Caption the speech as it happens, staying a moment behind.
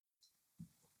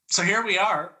So here we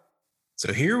are.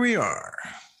 So here we are.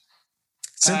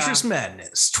 Centrist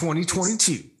Madness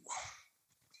 2022.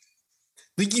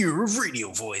 The year of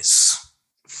radio voice.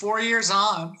 4 years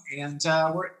on, and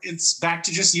it's back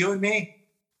to just you and me.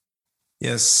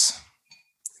 Yes.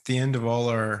 At the end of all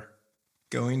our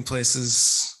going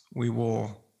places, we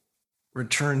will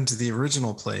return to the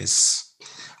original place.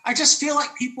 I just feel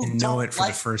like people and know it for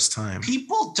the first time.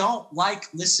 People don't like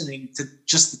listening to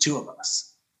just the two of us.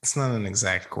 It's not an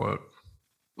exact quote.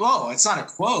 Whoa, it's not a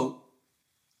quote.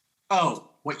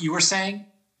 Oh, what you were saying?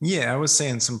 Yeah, I was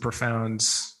saying some profound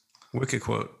Wicca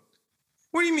quote.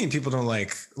 What do you mean people don't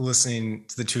like listening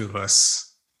to the two of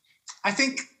us? I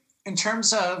think in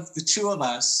terms of the two of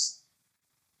us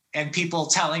and people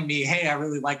telling me, hey, I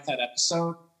really like that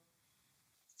episode,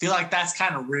 I feel like that's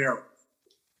kind of rare.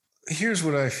 Here's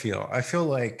what I feel. I feel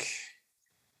like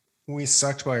we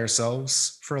sucked by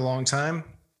ourselves for a long time,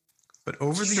 but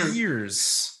over the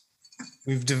years,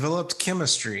 we've developed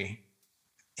chemistry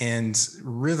and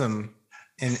rhythm,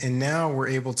 and now we're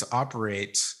able to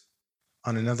operate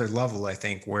on another level, I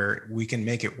think, where we can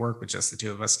make it work with just the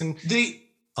two of us. And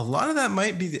a lot of that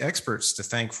might be the experts to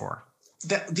thank for.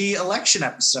 The election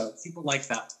episode, people like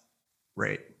that.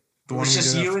 Right. It was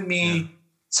just you and me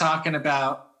talking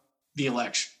about the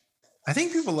election. I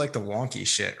think people like the wonky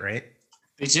shit, right?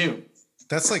 They do.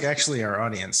 That's like actually our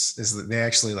audience, is that they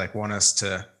actually like want us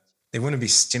to, they want to be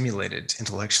stimulated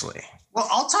intellectually. Well,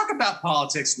 I'll talk about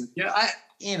politics with you.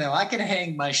 I can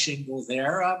hang my shingle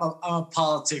there. I'm a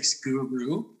politics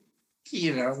guru.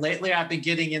 Lately I've been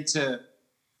getting into,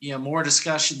 more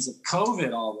discussions of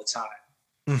COVID all the time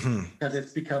because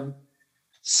it's become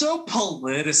so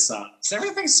politicized.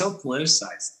 Everything's so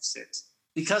politicized these days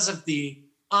because of the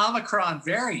Omicron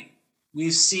variant.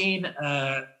 We've seen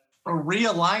a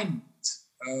realignment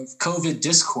of COVID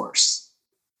discourse.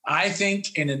 I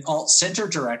think in an alt-center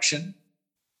direction.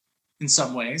 In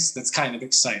some ways, that's kind of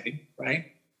exciting,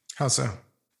 right? How so?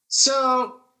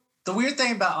 So the weird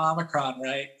thing about Omicron,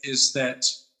 right, is that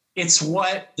it's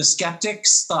what the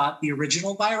skeptics thought the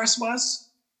original virus was.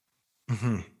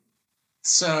 Mm-hmm.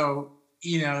 So,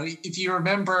 if you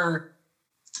remember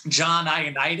John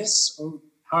Ioannidis, or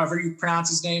however you pronounce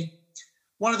his name,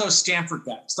 one of those Stanford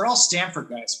guys. They're all Stanford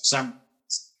guys for some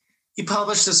reason. He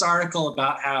published this article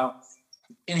about how,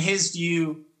 in his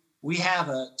view, we have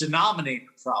a denominator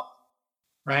problem.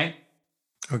 Right?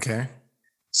 Okay.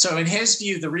 So in his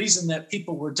view, the reason that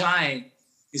people were dying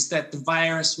is that the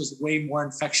virus was way more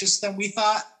infectious than we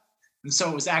thought. And so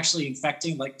it was actually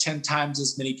infecting like 10 times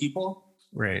as many people.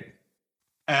 Right.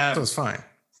 So it's fine.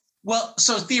 Well,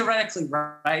 so theoretically,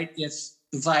 right, if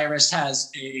the virus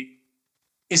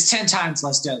is 10 times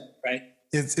less deadly, right?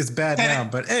 It's bad now,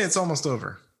 but hey, it's almost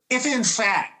over. If in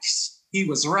fact he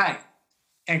was right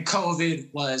and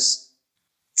COVID was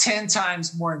 10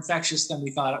 times more infectious than we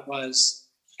thought it was,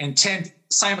 and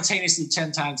simultaneously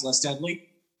 10 times less deadly,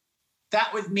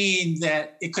 that would mean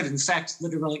that it could infect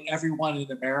literally everyone in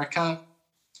America,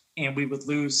 and we would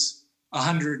lose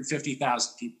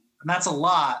 150,000 people. And that's a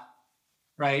lot,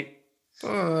 right?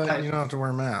 But you don't have to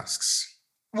wear masks.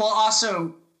 Well,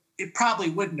 also, it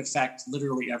probably wouldn't affect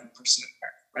literally every person in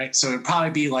America, right? So it'd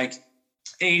probably be like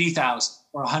 80,000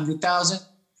 or 100,000.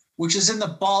 Which is in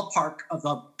the ballpark of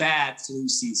a bad flu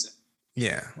season.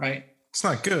 Yeah. Right? It's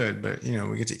not good, but,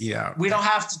 we get to eat out. We don't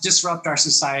have to disrupt our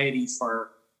society for,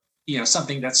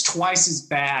 something that's twice as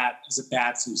bad as a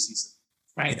bad flu season.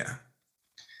 Right? Yeah.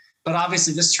 But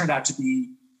obviously this turned out to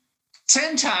be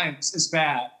 10 times as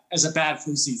bad as a bad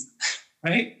flu season.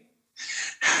 Right?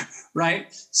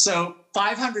 Right? So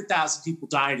 500,000 people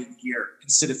died in a year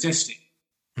instead of 50.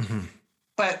 Mm-hmm.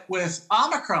 But with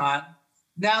Omicron,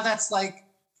 now that's like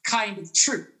kind of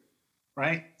true,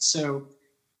 right? So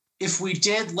if we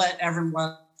did let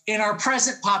everyone in our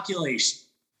present population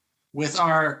with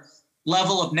our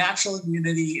level of natural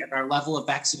immunity and our level of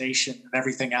vaccination and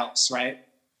everything else, right?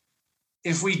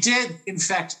 If we did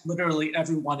infect literally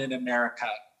everyone in America,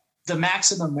 the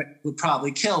maximum it would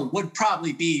probably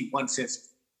be 150.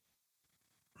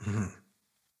 Mm-hmm.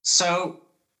 So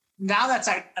now that's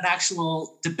an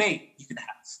actual debate you can have.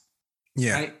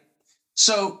 Yeah. Right?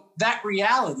 So that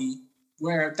reality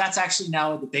where that's actually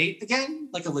now a debate again,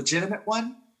 like a legitimate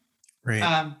one.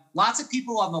 Right. Lots of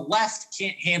people on the left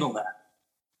can't handle that.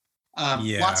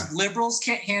 Lots of liberals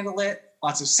can't handle it.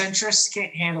 Lots of centrists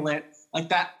can't handle it. Like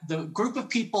that, the group of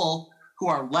people who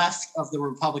are left of the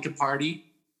Republican Party,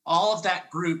 all of that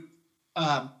group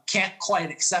can't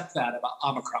quite accept that about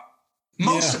Omicron.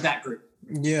 Most of that group.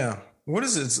 Yeah. What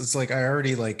is it? It's like I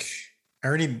already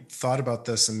thought about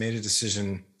this and made a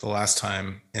decision the last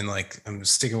time, and I'm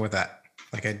sticking with that.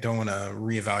 I don't want to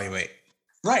reevaluate.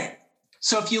 Right.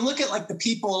 So if you look at like the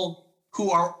people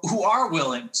who are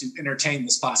willing to entertain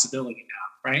this possibility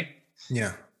now, right?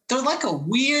 Yeah. They're like a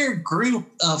weird group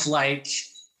of like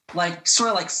sort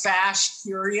of like fast,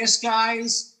 curious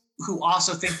guys who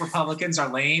also think Republicans are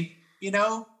lame,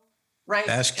 right?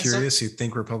 Fast, curious who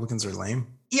think Republicans are lame?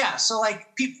 Yeah. So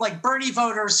like people like Bernie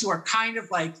voters who are kind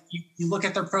of like, you look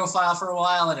at their profile for a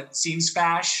while and it seems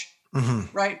fash,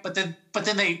 right? But then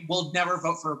they will never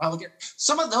vote for Republican.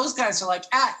 Some of those guys are like,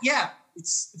 yeah,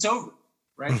 it's over,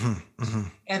 right?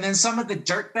 And then some of the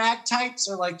dirtbag types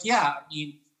are like, yeah, I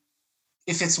mean,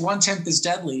 if it's 1/10 as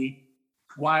deadly,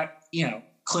 why,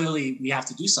 clearly we have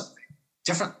to do something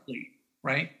differently,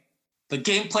 right? The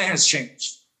game plan has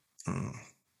changed.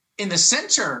 In the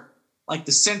center, like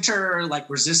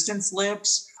resistance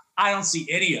libs, I don't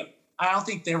see any of it. I don't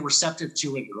think they're receptive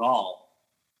to it at all,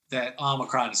 that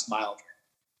Omicron is milder.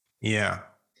 Yeah.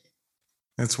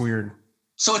 That's weird.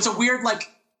 So it's a weird,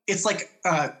 it's like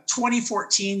a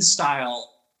 2014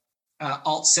 style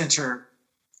alt-center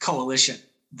coalition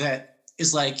that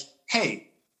is like, hey,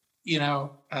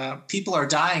 people are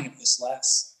dying of this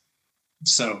less.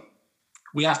 So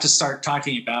we have to start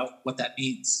talking about what that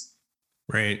means.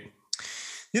 Right.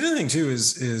 The other thing too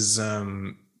is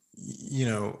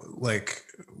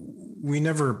we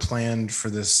never planned for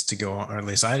this to go on, or at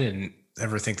least I didn't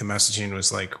ever think the messaging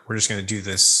was like, we're just going to do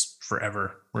this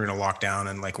forever. We're going to lock down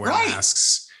and like wear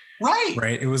masks. Right.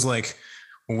 Right. It was like,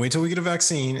 we'll wait till we get a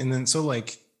vaccine. And then, so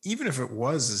like, even if it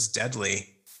was as deadly,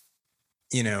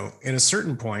 at a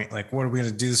certain point, like, what are we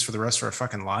going to do this for the rest of our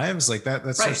fucking lives? Like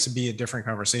that starts to be a different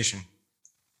conversation.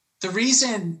 The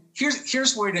reason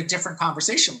here's where a different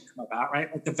conversation will come about,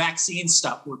 right? Like the vaccine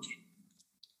stopped working,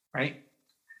 right?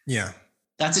 Yeah.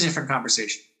 That's a different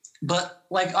conversation. But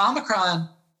like Omicron,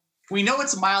 we know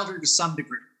it's milder to some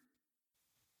degree.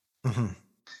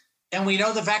 And we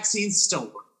know the vaccines still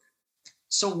work.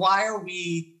 So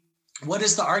what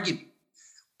is the argument?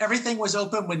 Everything was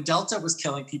open when Delta was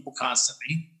killing people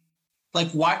constantly. Like,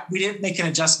 why we didn't make an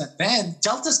adjustment then?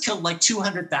 Delta's killed like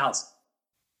 200,000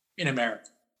 in America.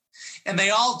 And they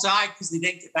all died because they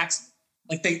didn't get vaccinated.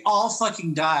 Like, they all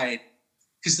fucking died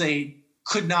because they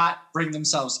could not bring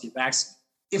themselves to get vaccinated.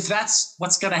 If that's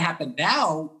what's going to happen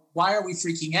now, why are we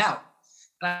freaking out?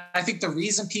 And I think the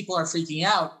reason people are freaking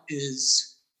out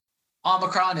is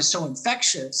Omicron is so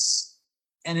infectious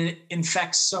and it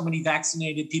infects so many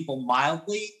vaccinated people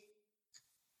mildly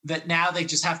that now they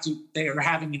are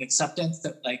having an acceptance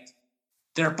that like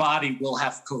their body will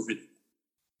have COVID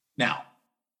now.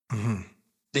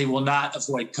 They will not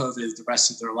avoid COVID the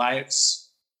rest of their lives.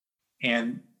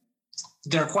 And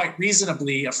they're quite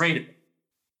reasonably afraid of it.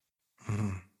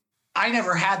 I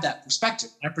never had that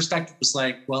perspective. My perspective was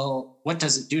like, well, what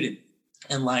does it do to me?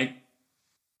 And like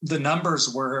the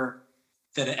numbers were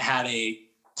that it had a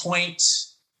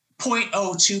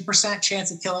 0.02%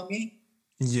 chance of killing me.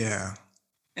 Yeah.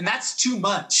 And that's too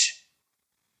much.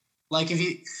 Like if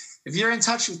you're in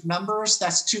touch with numbers,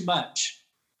 that's too much.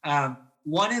 1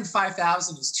 in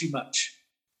 5,000 is too much.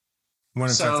 1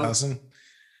 in 5,000?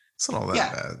 It's not all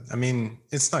that bad. I mean,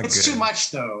 it's not good. It's too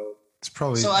much though. It's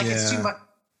probably it's too much.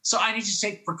 So I need to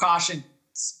take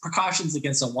precautions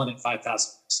against a 1 in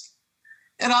 5,000 risk.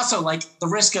 And also like the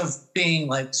risk of being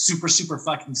like super, super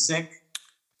fucking sick.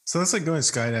 So that's like going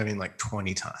skydiving like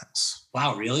 20 times.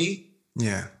 Wow, really?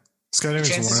 Yeah. Skydiving.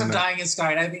 Chances of dying in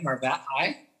skydiving are that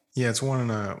high? Yeah, it's 1 in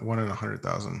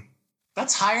 100,000.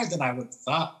 That's higher than I would have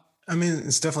thought. I mean,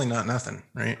 it's definitely not nothing,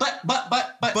 right?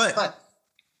 But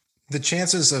the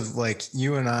chances of like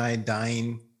you and I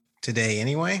dying today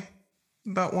anyway,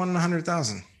 about 1 in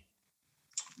 100,000.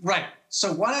 Right.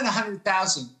 So 1 in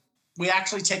 100,000, we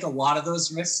actually take a lot of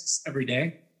those risks every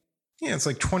day. Yeah, it's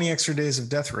like 20 extra days of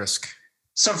death risk.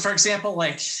 So for example,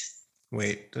 like...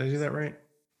 Wait, did I do that right?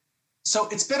 So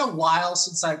it's been a while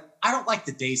since I don't like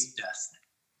the days of death.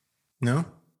 No?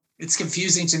 It's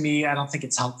confusing to me. I don't think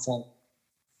it's helpful.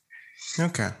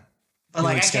 Okay. But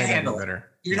like I can't handle it.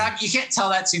 You can't tell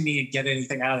that to me and get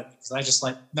anything out of it because I just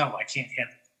like, no, I can't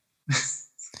handle it.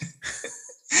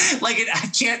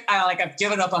 I've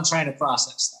given up on trying to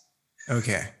process that.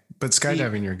 Okay. But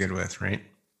skydiving you're good with, right?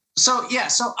 So yeah,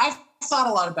 so I've thought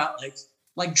a lot about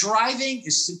like driving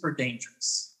is super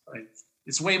dangerous. Like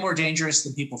it's way more dangerous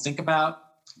than people think about.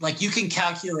 Like you can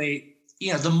calculate,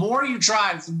 the more you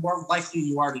drive, the more likely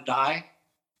you are to die.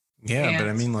 Yeah, but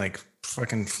I mean like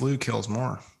fucking flu kills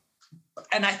more.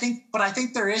 And I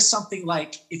think there is something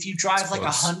like if you drive like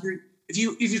 100, if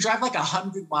you drive like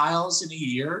 100 miles in a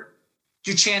year,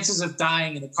 your chances of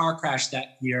dying in a car crash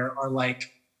that year are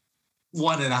like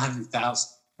 1 in 100,000,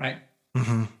 right?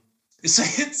 So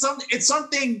it's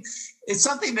something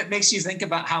that makes you think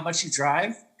about how much you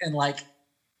drive and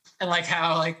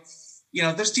how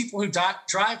there's people who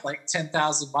drive like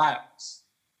 10,000 miles,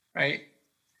 right?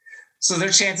 So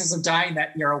their chances of dying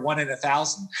that year are 1 in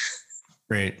 1,000.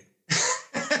 Right.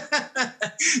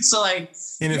 So and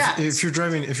if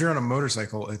you're on a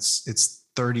motorcycle, it's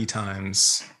 30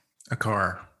 times a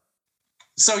car.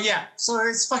 So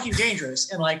it's fucking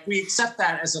dangerous, and we accept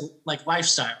that as a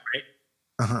lifestyle, right?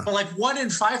 Uh-huh. But 1 in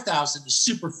 5,000 is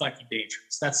super fucking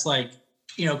dangerous. That's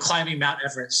climbing Mount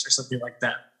Everest or something like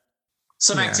that.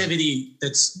 Some activity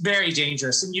that's very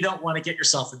dangerous, and you don't want to get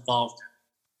yourself involved in.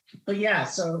 But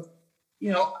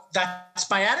that's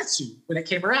my attitude when it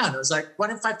came around. It was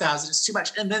 1 in 5,000 is too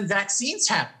much. And then vaccines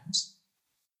happened,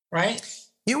 right?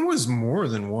 It was more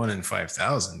than 1 in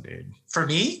 5,000, dude. For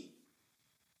me?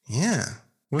 Yeah.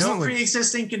 No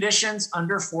pre-existing conditions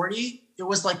under 40. It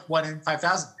was 1 in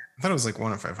 5,000. I thought it was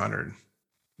 1 in 500.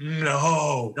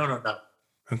 No.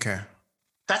 Okay.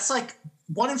 That's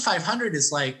 1 in 500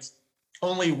 is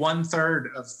only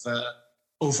 1/3 of the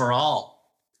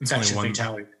overall infection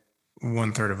fatality.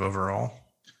 1/3 of overall.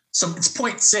 So it's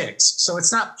 0.6. So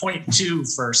it's not 0.2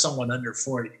 for someone under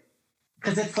 40.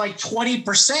 Because it's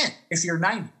 20% if you're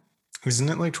 90. Isn't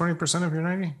it 20% if you're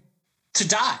 90? To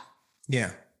die.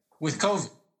 Yeah. With COVID.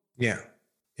 Yeah.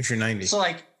 If you're 90. So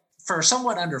for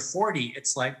someone under 40,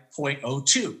 it's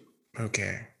 0.02.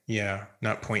 Okay. Yeah.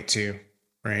 Not 0.2.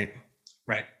 Right.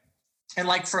 Right. And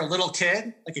for a little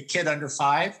kid, a kid under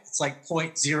 5, it's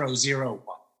 0.001.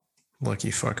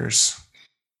 Lucky fuckers.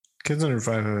 Kids under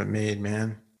 5 have it made,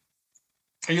 man.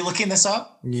 Are you looking this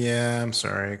up? Yeah, I'm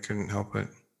sorry. I couldn't help it.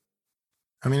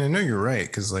 I mean, I know you're right,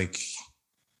 because all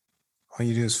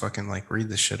you do is fucking read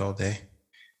this shit all day.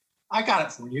 I got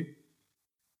it for you.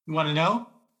 You want to know?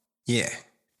 Yeah.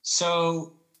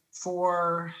 So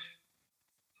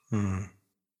I'm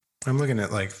looking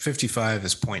at 55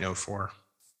 is 0.04.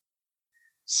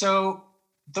 So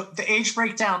the age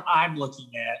breakdown I'm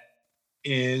looking at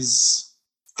is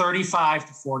 35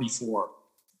 to 44.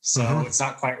 So it's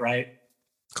not quite right.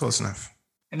 Close enough.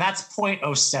 And that's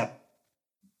 0.07.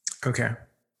 Okay.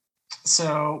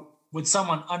 So would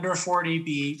someone under 40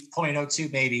 be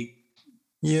 0.02 maybe?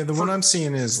 Yeah, the one I'm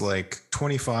seeing is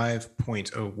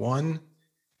 25.01,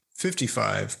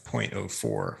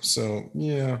 55.04. So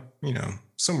yeah,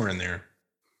 somewhere in there.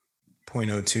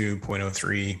 0.02,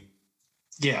 0.03.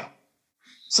 Yeah.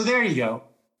 So there you go.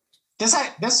 This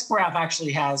graph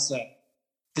actually has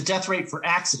the death rate for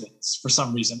accidents for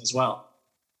some reason as well.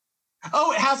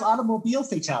 Oh, it has automobile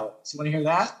fatalities. You want to hear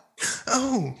that?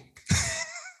 Oh.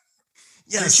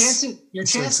 Yes. Your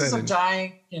chances of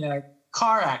dying in a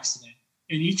car accident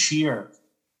in each year,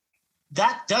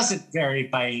 that doesn't vary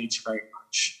by age very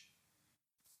much.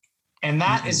 And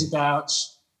that is about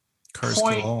cars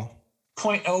kill all.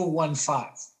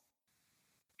 0.015.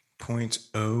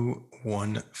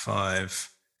 0.015.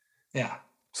 Yeah.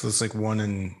 So it's 1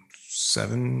 in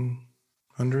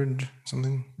 700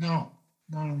 something? No.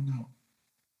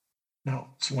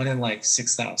 It's 1 in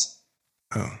 6,000.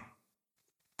 Oh.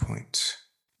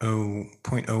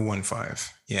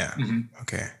 0.015. Yeah. Mm-hmm.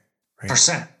 Okay. Right.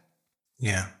 Percent.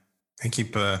 Yeah. I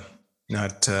keep not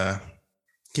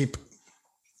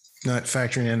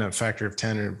factoring in a factor of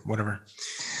 10 or whatever.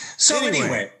 So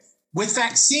anyway, with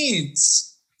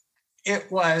vaccines,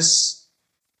 it was,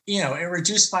 it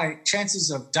reduced my chances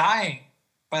of dying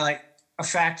by a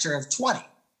factor of 20.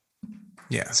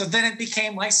 Yeah. So then it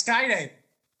became like skydiving,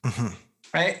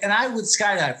 right? And I would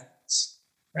skydive,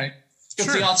 right?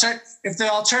 Sure. If the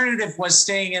alternative was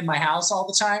staying in my house all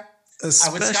the time, especially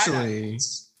I would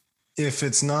skydive. If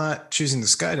it's not choosing to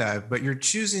skydive, but you're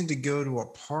choosing to go to a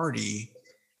party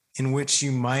in which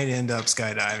you might end up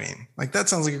skydiving. That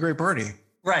sounds like a great party.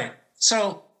 Right.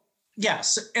 So,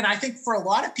 yes. And I think for a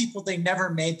lot of people, they never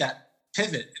made that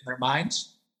pivot in their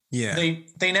minds. Yeah.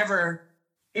 They never,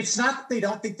 it's not that they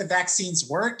don't think the vaccines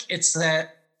work. It's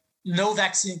that no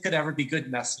vaccine could ever be good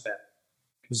enough for them.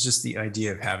 It's just the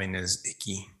idea of having it is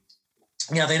icky.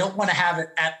 Yeah. They don't want to have it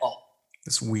at all.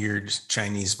 This weird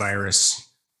Chinese virus.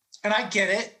 And I get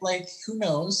it. Who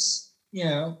knows?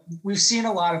 We've seen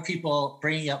a lot of people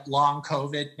bringing up long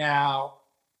COVID now,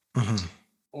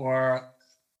 or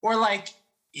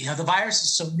the virus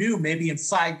is so new. Maybe in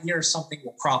 5 years something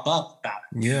will crop up about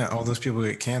it. Yeah, all those people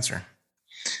get cancer.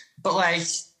 But I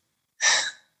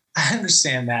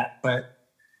understand that. But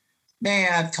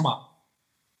man, come on.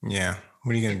 Yeah,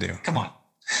 what are you gonna do? Come on.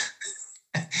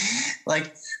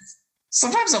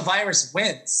 Sometimes a virus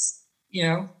wins.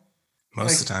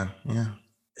 Most of the time, yeah.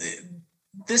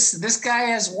 This guy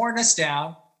has worn us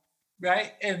down,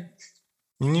 right? And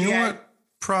you know what?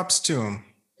 Props to him.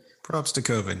 Props to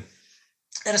COVID.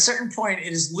 At a certain point,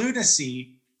 it is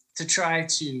lunacy to try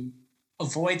to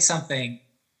avoid something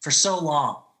for so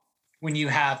long when you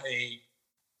have a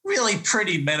really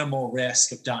pretty minimal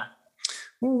risk of dying.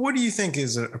 Well, what do you think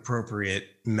is appropriate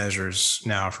measures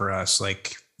now for us?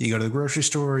 Like, you go to the grocery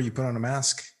store, you put on a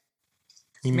mask.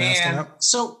 You masking up?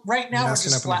 So right now we're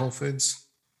just up in Whole Foods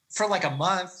for like a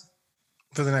month.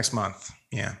 For the next month,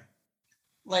 yeah.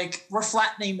 Like we're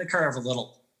flattening the curve a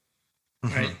little,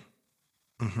 right?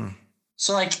 Mm-hmm.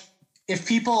 So like if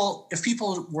people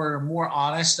were more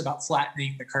honest about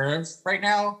flattening the curve right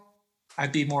now,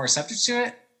 I'd be more receptive to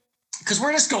it because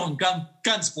we're just going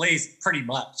guns blazing pretty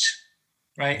much,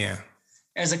 right? Yeah.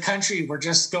 As a country, we're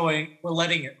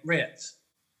letting it rip.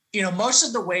 You know, most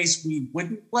of the ways we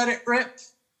wouldn't let it rip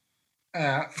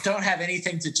don't have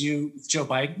anything to do with Joe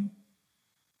Biden,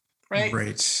 right?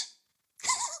 Right.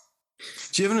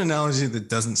 Do you have an analogy that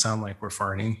doesn't sound like we're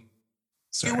farting?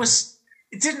 Sorry.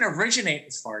 It didn't originate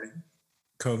with farting.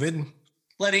 COVID?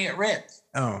 Letting it rip.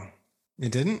 Oh, it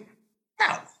didn't?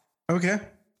 No. Okay.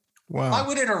 Wow. Why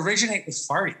would it originate with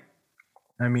farting?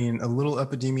 I mean, a little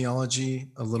epidemiology,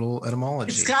 a little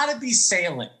etymology. It's got to be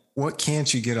salient. What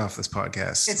can't you get off this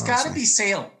podcast? It's got to be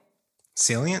salient.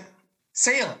 Salient?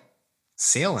 Salient.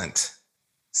 Salient.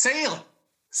 Salient.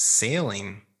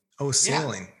 Sailing. Oh,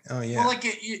 sailing. Yeah. Oh, yeah. Well, like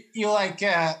you like.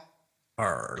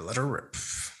 R, let her rip.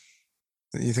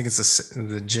 You think it's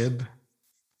the jib?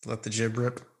 Let the jib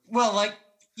rip? Well, like,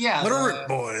 yeah. Let her rip,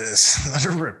 boys. Let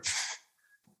her rip.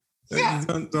 Yeah.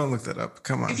 Don't look that up.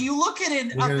 Come on. If you look at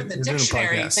it up in the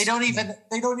dictionary, they don't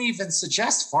even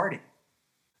suggest farting.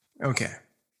 Okay.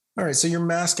 All right. So you're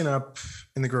masking up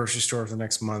in the grocery store for the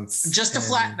next month. Just to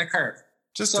flatten the curve.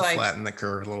 Just to flatten the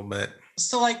curve a little bit.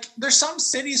 So like there's some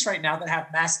cities right now that have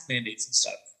mask mandates and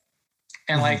stuff.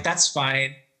 And like that's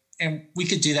fine. And we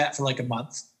could do that for like a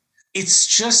month. It's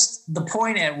just the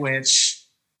point at which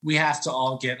we have to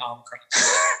all get Omicron.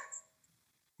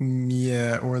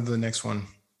 Yeah, or the next one.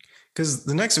 Because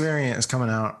the next variant is coming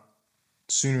out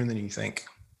sooner than you think.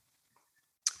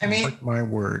 I mean, mark my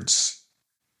words.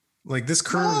 Like this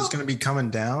curve is going to be coming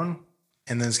down,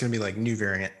 and then it's going to be like new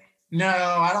variant. No,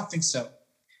 I don't think so.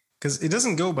 Because it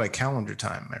doesn't go by calendar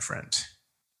time, my friend.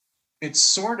 It's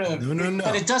sort of no.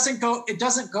 But it doesn't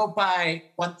go by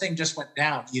one thing just went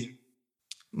down either.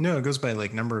 No, it goes by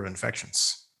like number of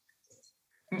infections.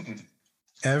 Mm-mm.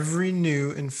 Every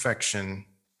new infection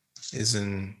is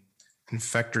an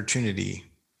infectortunity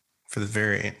for the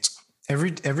variant.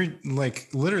 Every like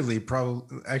literally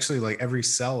probably actually like every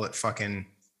cell it fucking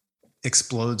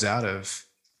explodes out of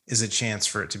is a chance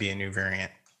for it to be a new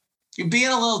variant. You're being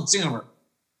a little doomer.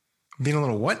 Being a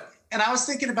little what? And I was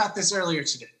thinking about this earlier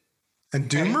today. A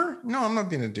doomer? Okay. No, I'm not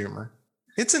being a doomer.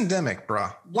 It's endemic,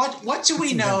 brah. What do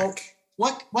we know?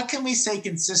 What can we say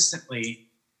consistently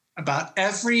about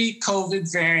every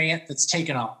COVID variant that's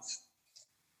taken off?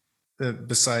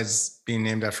 Besides being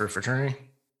named after a fraternity?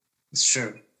 It's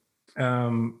true.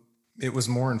 It was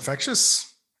more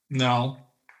infectious? No.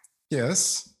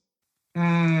 Yes.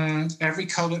 Every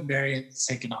COVID variant that's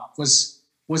taken off.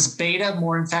 Was beta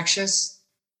more infectious?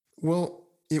 Well,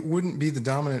 it wouldn't be the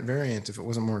dominant variant if it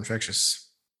wasn't more infectious.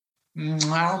 I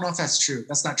don't know if that's true.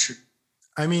 That's not true.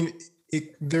 I mean,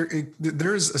 there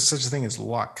is such a thing as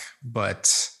luck,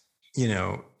 but you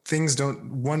know,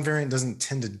 one variant doesn't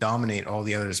tend to dominate all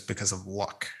the others because of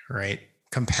luck, right?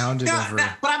 Compounded over.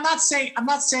 But I'm not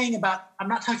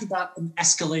talking about an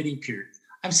escalating period.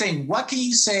 I'm saying, what can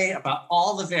you say about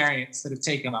all the variants that have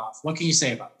taken off? What can you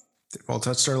say about them? They've all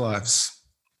touched our lives.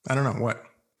 I don't know what.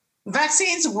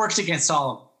 Vaccines have worked against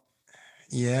all of them.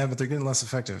 Yeah, but they're getting less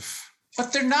effective.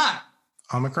 But they're not.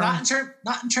 Omicron?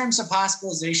 Not in terms of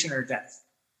hospitalization or death.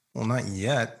 Well, not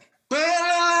yet.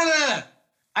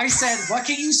 I said, what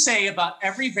can you say about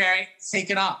every variant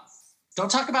taken off?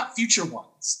 Don't talk about future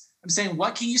ones. I'm saying,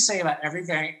 what can you say about every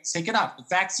variant taken off? The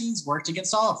vaccines worked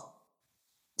against all of them.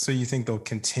 So you think they'll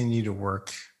continue to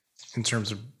work in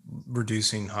terms of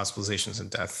reducing hospitalizations and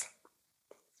death?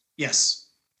 Yes.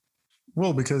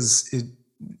 Well, because it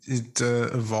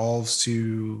evolves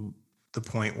to the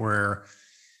point where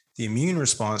the immune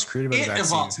response created by the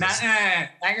vaccines evolves. Now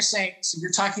you're saying, so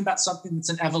you're talking about something that's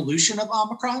an evolution of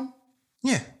Omicron?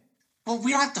 Yeah. Well,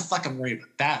 we don't have to fucking worry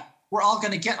about that. We're all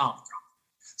going to get Omicron.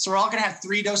 So we're all going to have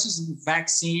 3 doses of the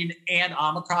vaccine and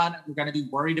Omicron, and we're going to be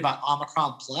worried about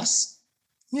Omicron plus?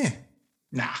 Yeah.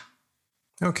 Nah.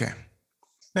 Okay.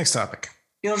 Next topic.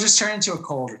 It'll just turn into a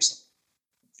cold or something.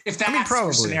 If that's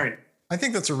the scenario. I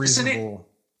think that's a reasonable,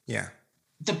 yeah.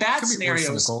 The bad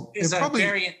scenario is a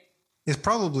variant. It's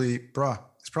probably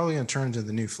going to turn into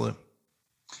the new flu.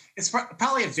 It's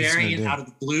probably a variant out of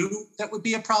the blue that would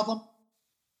be a problem.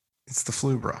 It's the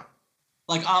flu, bro.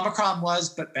 Like Omicron was,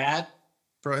 but bad.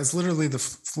 Bro, it's literally the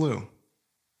flu.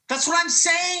 That's what I'm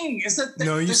saying. Is that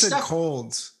no? You said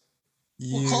cold.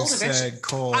 You said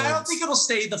cold. I don't think it'll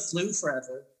stay the flu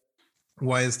forever.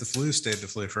 Why is the flu stayed the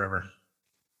flu forever?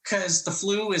 Because the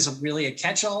flu is really a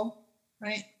catch-all,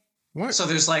 right? What? So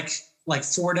there's like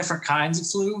 4 different kinds of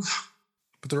flu.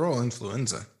 But they're all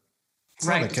influenza. It's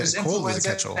right. Not a cold is a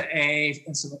catch-all. A,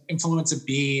 influenza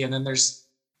B, and then there's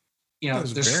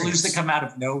there's flus that come out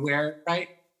of nowhere, right?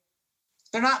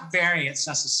 They're not variants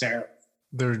necessarily.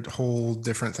 They're whole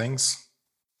different things.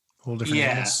 Whole different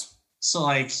animals. So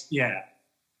like,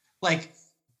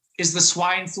 is the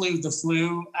swine flu the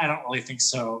flu? I don't really think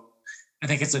so. I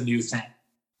think it's a new thing,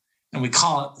 and we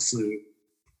call it the flu.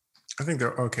 I think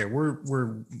they're okay. We're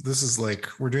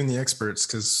doing the experts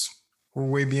because we're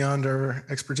way beyond our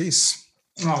expertise.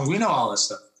 Oh, we know all this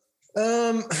stuff.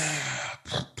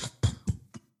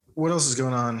 What else is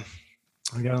going on?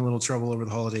 I got in a little trouble over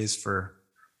the holidays for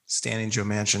standing Joe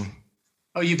Manchin.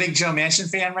 Oh, you big Joe Manchin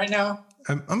fan right now?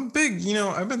 I'm big.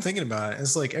 I've been thinking about it.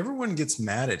 It's like everyone gets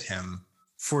mad at him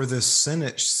for this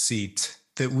Senate seat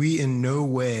that we in no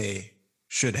way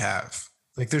should have.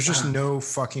 Like, there's just no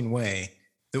fucking way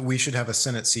that we should have a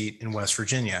Senate seat in West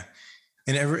Virginia.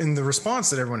 And in the response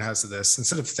that everyone has to this,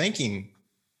 instead of thanking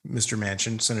Mr.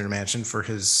 Manchin, Senator Manchin, for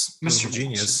his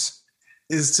genius,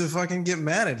 is to fucking get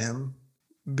mad at him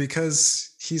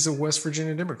because he's a West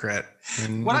Virginia Democrat.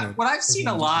 And what I've seen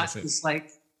a lot is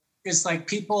like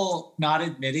people not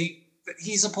admitting that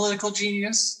he's a political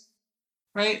genius,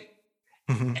 right?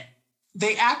 Mm-hmm.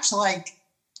 They act like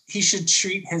he should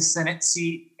treat his Senate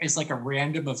seat as like a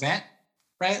random event,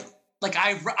 right? Like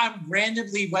I'm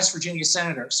randomly West Virginia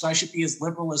senator, so I should be as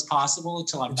liberal as possible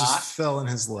until I'm not. Just fell in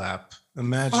his lap.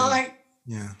 Imagine.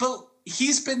 But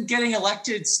he's been getting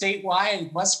elected statewide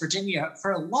in West Virginia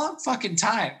for a long fucking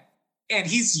time, and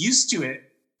he's used to it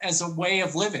as a way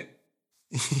of living.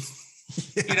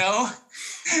 Yeah.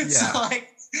 So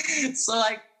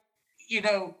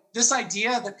this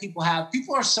idea that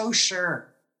people are so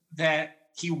sure that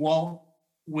he won't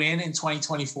win in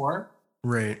 2024,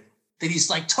 right? That he's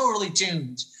like totally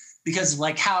doomed because of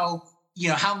like how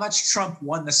much Trump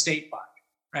won the state by,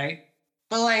 right?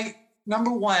 But like,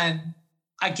 number one,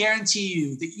 I guarantee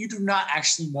you that you do not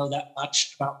actually know that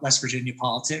much about West Virginia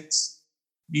politics.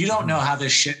 You don't know how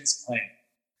this shit is playing.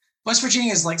 West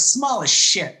Virginia is like small as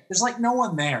shit. There's like no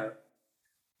one there.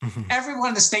 Mm-hmm. Everyone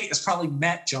in the state has probably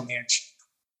met Joe Manchin.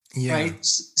 Yeah. Right.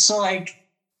 So like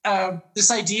this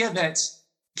idea that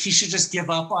he should just give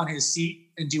up on his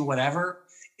seat and do whatever,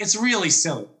 it's really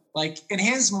silly. Like in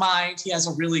his mind, he has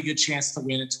a really good chance to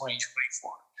win in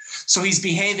 2024. So he's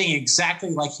behaving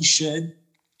exactly like he should.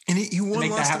 And he won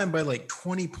last time by like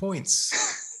 20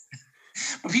 points.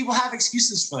 But people have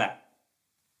excuses for that.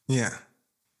 Yeah.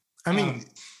 I mean,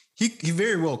 he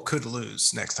very well could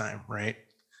lose next time, right?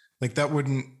 Like that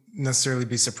wouldn't necessarily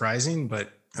be surprising,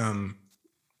 but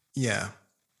yeah.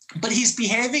 But he's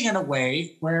behaving in a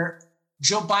way where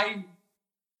Joe Biden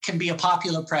can be a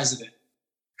popular president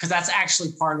because that's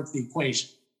actually part of the equation,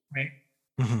 right?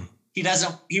 Mm-hmm.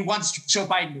 He wants Joe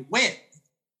Biden to win.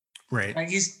 Right.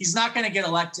 He's not going to get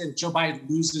elected if Joe Biden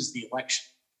loses the election.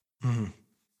 Mm-hmm.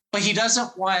 But he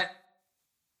doesn't want,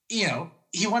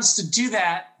 he wants to do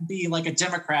that, be like a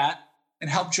Democrat and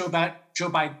help Joe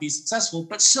Biden be successful,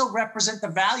 but still represent the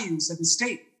values of the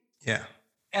state. Yeah.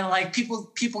 And like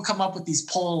people come up with these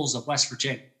polls of West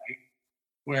Virginia, right?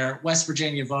 Where West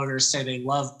Virginia voters say they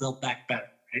love Build Back Better,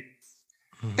 right?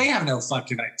 Mm-hmm. They have no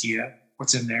fucking idea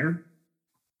what's in there.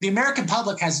 The American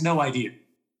public has no idea.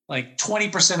 Like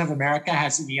 20% of America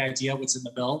has any idea what's in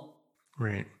the bill.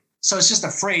 Right. So it's just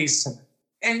a phrase.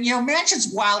 And,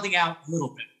 Manchin's wilding out a little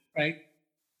bit, right?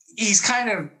 He's kind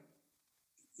of,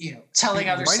 telling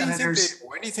other senators.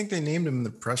 Why do you think they named him in the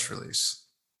press release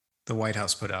the White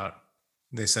House put out?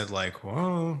 They said like,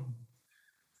 whoa,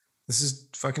 this is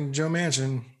fucking Joe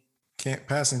Manchin. Can't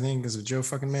pass anything because of Joe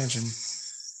fucking Manchin.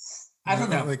 I don't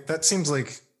know. Like that seems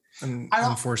like an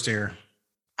unforced error.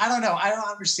 I don't know. I don't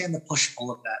understand the push-pull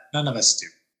of that. None of us do.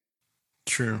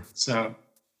 True. So,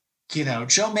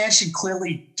 Joe Manchin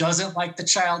clearly doesn't like the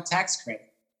child tax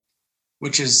credit,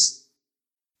 which is,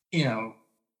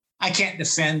 I can't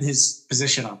defend his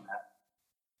position on that.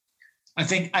 I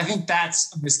think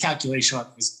that's a miscalculation on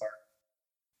his part.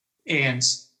 And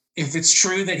if it's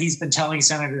true that he's been telling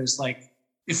senators, like,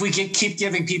 if we keep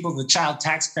giving people the child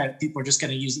tax credit, people are just going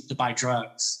to use it to buy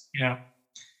drugs,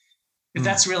 If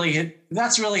that's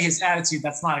really his attitude,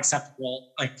 that's not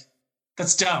acceptable. Like,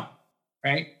 that's dumb,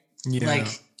 right? Yeah.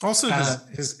 Like, Also,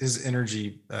 his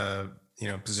energy,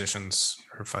 positions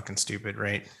are fucking stupid,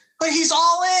 right? But he's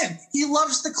all in. He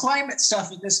loves the climate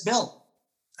stuff in this bill.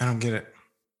 I don't get it.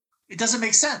 It doesn't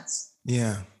make sense.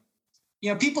 Yeah.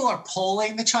 People are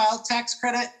pulling the child tax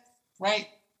credit, right?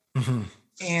 Mm-hmm.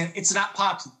 And it's not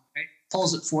popular, right?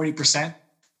 Polls at 40%.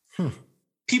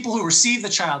 People who receive the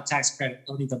child tax credit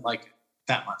don't even like it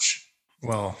that much.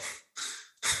 Well,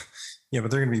 yeah, but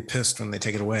they're going to be pissed when they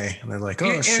take it away. And they're like,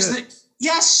 oh, shit.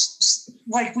 Yes,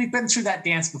 like we've been through that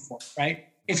dance before, right?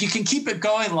 If you can keep it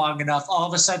going long enough, all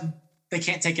of a sudden they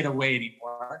can't take it away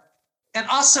anymore. And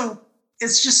also,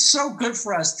 it's just so good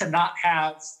for us to not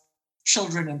have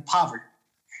children in poverty.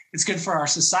 It's good for our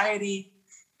society.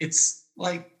 It's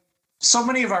like so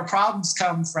many of our problems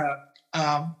come from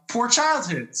poor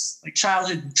childhoods, like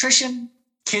childhood nutrition,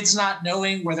 kids not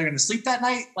knowing where they're going to sleep that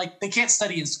night. Like they can't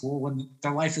study in school when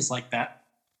their life is like that.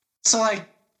 So like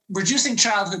reducing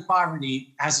childhood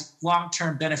poverty has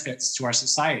long-term benefits to our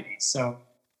society. So,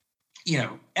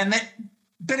 and that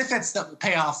benefits that will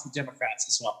pay off the Democrats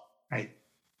as well, right?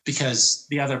 Because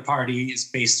the other party is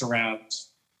based around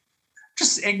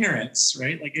just ignorance,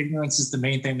 right? Like ignorance is the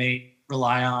main thing they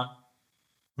rely on.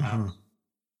 Mm-hmm.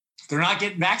 They're not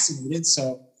getting vaccinated,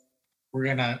 so we're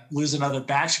going to lose another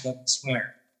batch of them this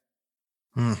winter.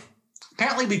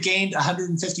 Apparently, we've gained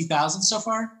 150,000 so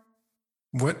far.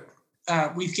 What?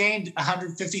 We've gained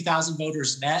 150,000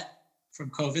 voters net from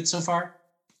COVID so far.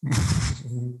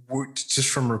 Just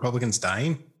from Republicans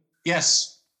dying?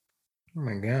 Yes. Oh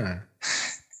my God.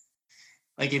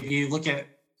 Like if you look at,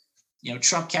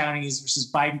 Trump counties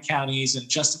versus Biden counties and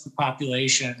adjusted for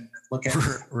population, look at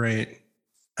right.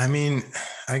 I mean,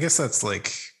 I guess that's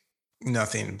like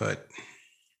nothing, but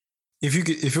if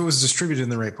it was distributed in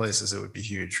the right places, it would be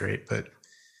huge, right? But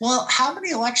well, how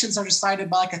many elections are decided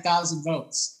by like 1,000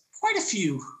 votes? Quite a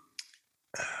few.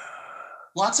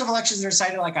 Lots of elections are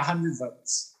decided like 100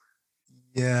 votes.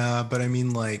 Yeah, but I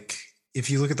mean, like, if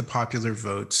you look at the popular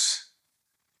votes,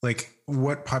 like,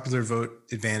 what popular vote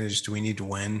advantage do we need to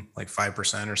win? Like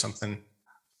 5% or something?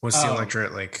 What's the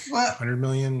electorate like? 100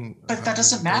 million? But that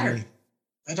doesn't matter.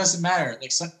 That doesn't matter.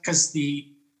 Like, because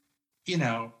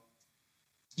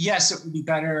yes, it would be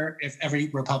better if every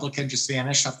Republican just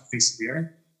vanished off the face of the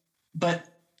earth. But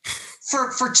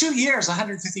for 2 years,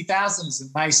 150,000 is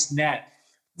a nice net.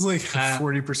 It's like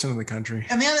 40% of the country.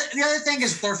 And the other thing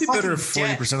is they're fucking better if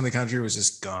 40% of the country was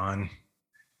just gone.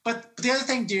 But the other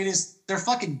thing, dude, is they're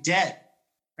fucking dead,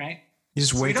 right? You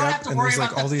just wake up and there's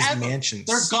like all these mansions.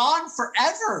 They're gone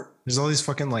forever. There's all these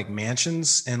fucking like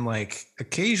mansions, and like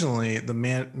occasionally the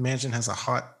mansion has a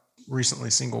hot,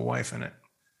 recently single wife in it.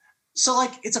 So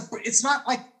like it's not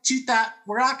like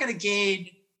we're not going to gain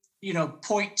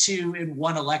 0.2 in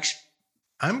one election.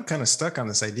 I'm kind of stuck on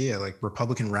this idea, like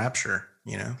Republican rapture.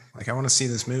 Like I want to see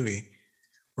this movie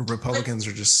where Republicans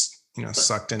are just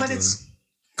sucked into the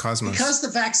cosmos. Because the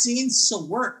vaccines still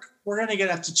work, we're going to get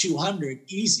up to 200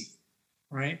 easy,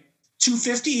 right?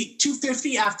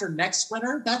 250 after next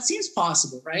winter. That seems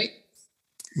possible, right?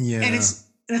 Yeah. And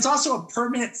it's also a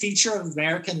permanent feature of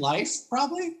American life,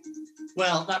 probably.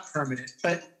 Well, not permanent,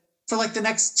 but for like the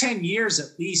next 10 years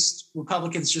at least,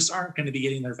 Republicans just aren't going to be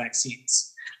getting their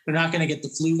vaccines. They're not going to get the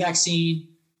flu vaccine.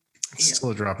 It's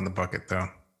still a drop in the bucket, though.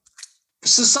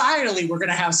 Societally, we're going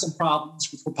to have some problems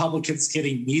with Republicans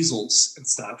getting measles and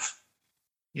stuff.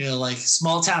 Like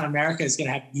small town America is going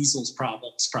to have measles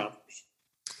problems, probably.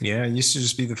 Yeah, it used to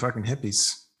just be the fucking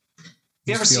hippies.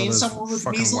 You ever seen someone with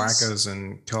fucking measles? Wackos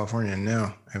in California?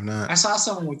 No, I have not. I saw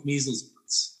someone with measles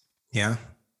once. Yeah.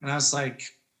 And I was like,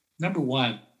 number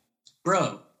one,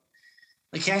 bro,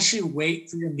 like, can't you wait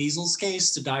for your measles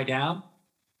case to die down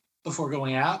before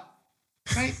going out?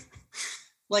 Right?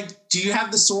 Like, do you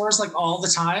have the sores like all the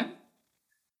time?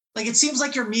 Like, it seems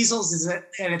like your measles is at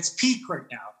its peak right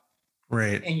now.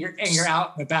 Right. And you're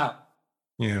out and about.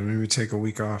 Yeah, maybe take a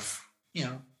week off.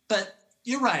 But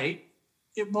you're right.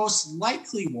 It most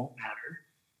likely won't matter.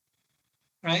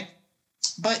 Right?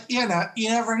 But, you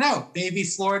never know. Maybe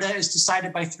Florida is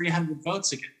decided by 300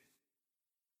 votes again.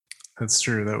 That's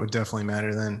true. That would definitely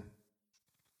matter then.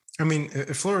 I mean,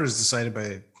 if Florida is decided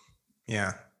by,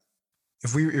 yeah.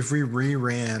 If we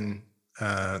reran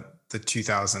the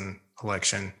 2000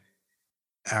 election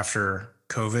after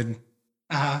COVID,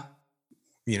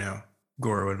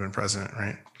 Gore would have been president,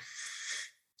 right?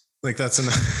 Like that's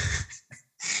enough.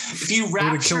 If you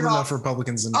raptured enough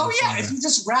Republicans, if you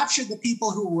just raptured the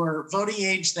people who were voting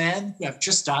age then, who have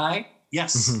just died,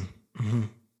 yes. Mm-hmm. Mm-hmm.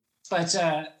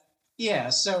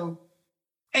 But so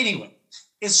anyway,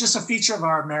 it's just a feature of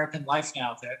our American life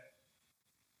now that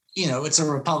it's a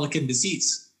Republican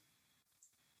disease.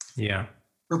 Yeah.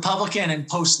 Republican and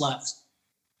post-left.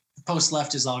 The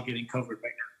post-left is all getting COVID right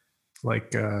now.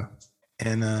 Like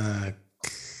Anna.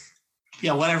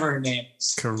 Yeah, whatever her name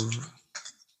is.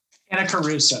 Anna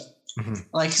Caruso. Mm-hmm.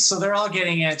 Like, so they're all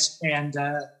getting it, and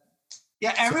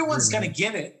yeah, everyone's gonna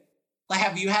get it. Like,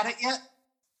 have you had it yet?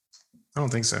 I don't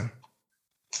think so.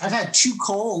 I've had 2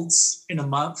 colds in a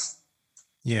month.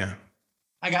 Yeah.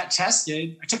 I got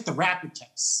tested. I took the rapid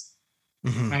test.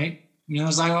 Mm-hmm. Right? I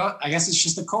was like, well, I guess it's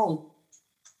just a cold.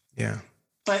 Yeah.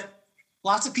 But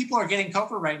lots of people are getting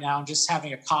COVID right now and just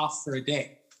having a cough for a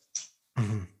day.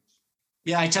 Mm-hmm.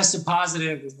 Yeah, I tested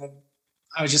positive, and then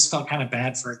I just felt kind of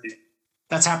bad for a day.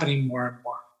 That's happening more and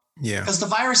more. Yeah. Because the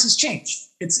virus has changed.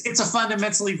 It's a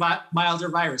fundamentally milder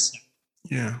virus now.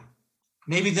 Yeah.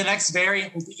 Maybe the next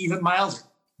variant will be even milder.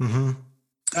 Mm-hmm.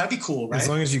 That'd be cool, right? As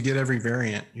long as you get every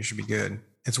variant, you should be good.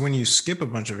 It's when you skip a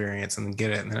bunch of variants and then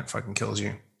get it, and then it fucking kills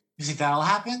you. You think that'll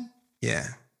happen? Yeah.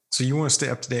 So you want to stay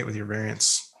up to date with your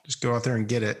variants. Just go out there and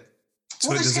get it. So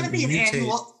well, there's going to be an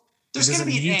annual. There's going to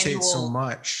be an annual. So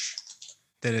much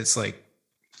that it's like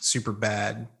super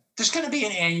bad. There's going to be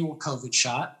an annual COVID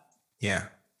shot. Yeah.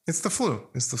 It's the flu.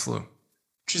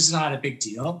 Which is not a big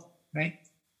deal, right?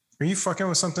 Are you fucking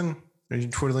with something? Are you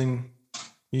twiddling?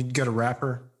 You got a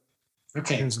wrapper?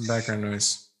 Okay. Hearing some background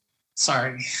noise.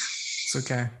 Sorry. It's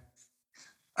okay.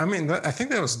 I mean, I think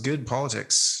that was good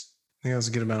politics. I think that was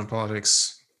a good amount of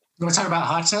politics. You want to talk about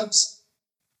hot tubs?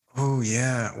 Oh,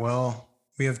 yeah. Well,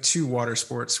 we have 2 water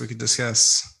sports we could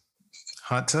discuss.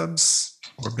 Hot tubs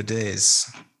or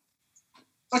bidets?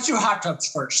 Let's do hot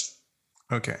tubs first.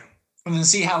 Okay. And then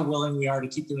see how willing we are to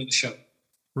keep doing the show.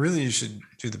 Really, you should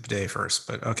do the bidet first,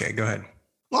 but okay, go ahead.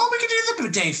 Well, we can do the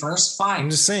bidet first. Fine. I'm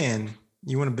just saying,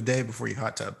 you want a bidet before you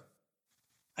hot tub.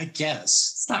 I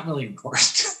guess. It's not really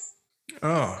important.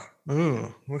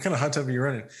 Ooh, what kind of hot tub are you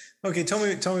running? Okay, tell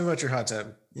me about your hot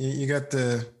tub. You got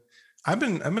the. I've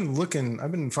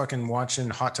been fucking watching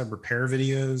hot tub repair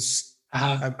videos.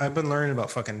 Uh-huh. I've been learning about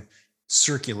fucking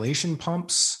circulation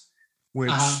pumps,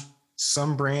 which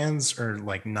some brands are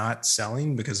like not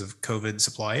selling because of COVID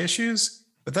supply issues.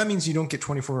 But that means you don't get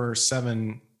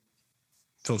 24/7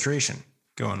 filtration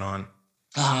going on.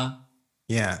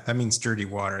 Yeah, that means dirty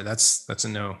water. That's a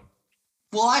no.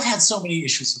 Well, I've had so many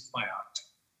issues with my hot tub.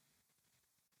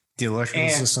 The electrical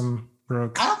system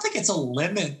broke. I don't think it's a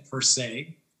limit per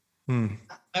se.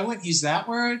 I wouldn't use that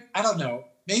word. I don't know.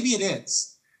 Maybe it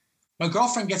is. My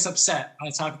girlfriend gets upset when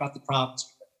I talk about the problems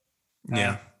with it.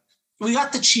 Yeah. We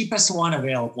got the cheapest one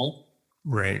available.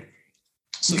 Right.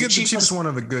 So you get the cheapest one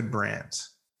of a good brand.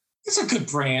 It's a good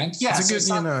brand. Yeah. It's a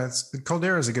good,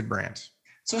 Caldera is a good brand.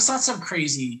 So it's not some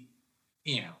crazy,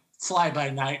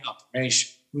 fly-by-night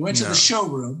operation. We went to the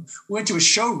showroom. We went to a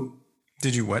showroom.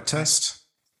 Did you wet test?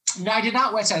 No, I did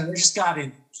not wet test. I just got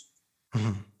in.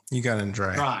 Mm-hmm. You got in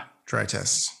dry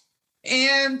test.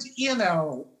 And,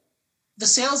 the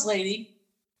sales lady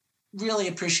really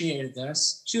appreciated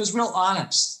this. She was real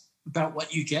honest about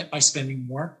what you get by spending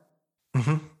more.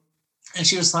 Mm-hmm. And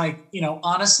she was like,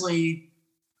 honestly,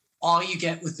 all you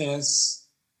get with this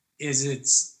is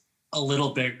it's a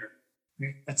little bigger.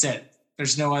 That's it.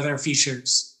 There's no other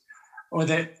features. Or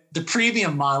the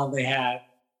premium model they had,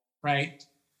 right?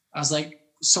 I was like,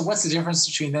 so what's the difference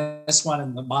between this one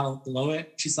and the model below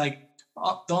it? She's like,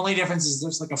 the only difference is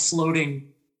there's like a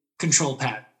floating control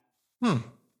pad.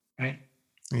 Right?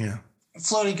 Yeah. A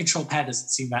floating control pad doesn't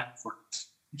seem that important.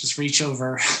 You just reach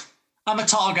over. I'm a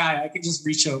tall guy. I can just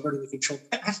reach over to the control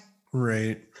pad.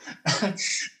 Right.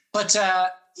 But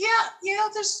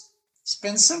there's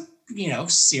been some,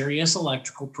 serious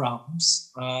electrical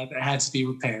problems that had to be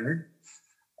repaired.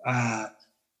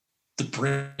 The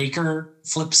breaker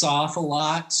flips off a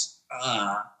lot.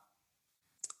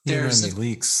 There's any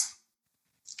leaks.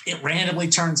 It randomly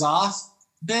turns off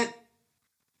a bit.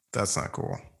 That's not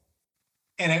cool.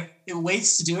 And it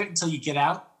waits to do it until you get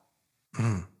out.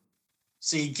 Mm.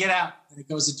 So you get out and it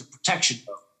goes into protection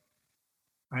mode.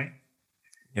 Right?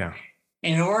 Yeah.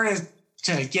 And in order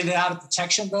to get it out of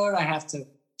protection mode, I have to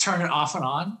turn it off and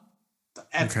on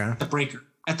at the breaker.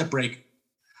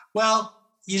 Well,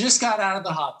 you just got out of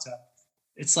the hot tub.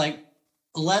 It's like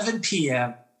 11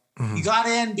 p.m. Mm-hmm. You got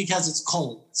in because it's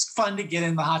cold. It's fun to get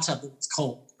in the hot tub when it's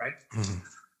cold, right? Mm-hmm.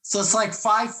 So it's like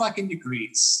 5 fucking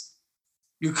degrees.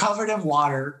 You're covered in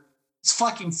water. It's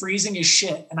fucking freezing as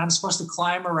shit. And I'm supposed to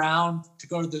climb around to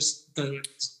go to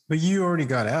But you already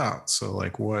got out. So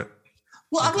like what?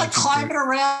 Well, I'm like climbing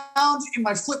around in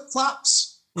my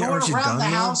flip-flops, going around the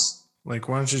house. Like,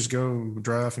 why don't you just go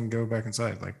dry off and go back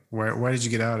inside? Like, why did you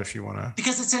get out if you want to?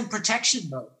 Because it's in protection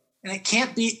mode. And it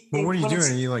can't be. Well, what are you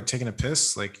doing? Are you like taking a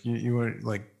piss? Like you were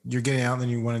like, you're getting out and then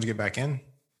you wanted to get back in?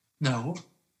 No.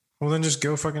 Well, then just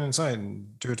go fucking inside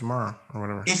and do it tomorrow or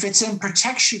whatever. If it's in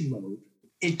protection mode,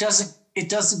 it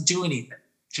doesn't do anything.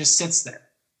 It just sits there.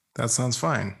 That sounds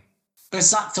fine. But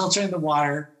it's not filtering the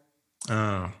water.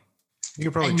 Oh. You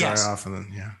could probably dry it off and then,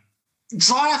 yeah.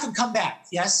 Dry off and come back.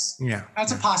 Yes. Yeah.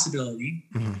 That's a possibility.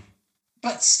 Mm-hmm.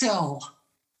 But still,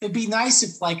 it'd be nice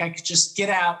if like I could just get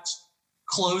out,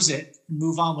 close it, and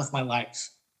move on with my life.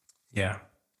 Yeah.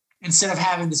 Instead of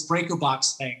having this breaker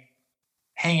box thing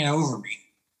hanging over me.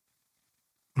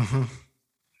 Mm-hmm.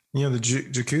 You know, the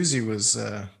jacuzzi was...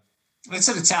 It's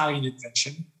an Italian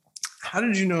invention. How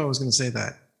did you know I was going to say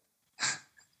that?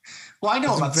 Well, I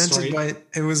know about the story.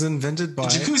 It was invented by... the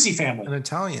Jacuzzi family. An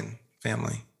Italian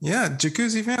family. Yeah,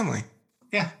 Jacuzzi family.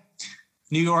 Yeah.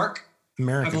 New York.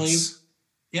 Americans. I believe.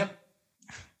 Yep.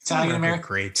 Italian American.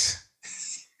 Great.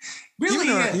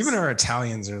 Really even our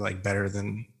Italians are like better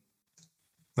than...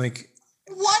 Like...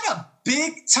 What a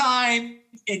big time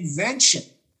invention.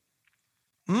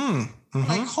 Mm-hmm.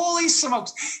 Like, holy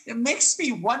smokes. It makes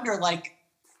me wonder, like,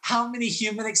 how many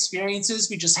human experiences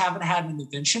we just haven't had an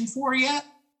invention for yet.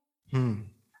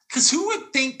 Because who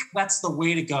would think that's the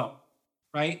way to go,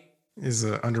 right? Is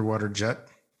an underwater jet.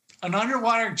 An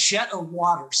underwater jet of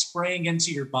water spraying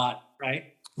into your body,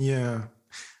 right? Yeah.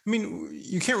 I mean,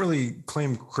 you can't really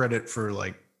claim credit for,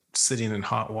 like, sitting in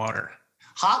hot water.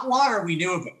 Hot water, we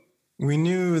knew about. We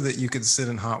knew that you could sit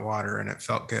in hot water and it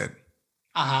felt good.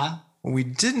 Uh-huh. What we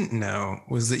didn't know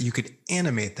was that you could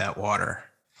animate that water.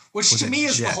 Which to me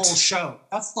is the whole show.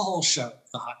 That's the whole show,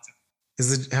 the hot tub.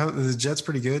 Is the jet's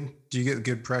pretty good? Do you get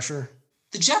good pressure?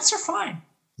 The jets are fine.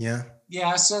 Yeah?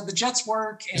 Yeah, so the jets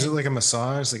work. Is it like a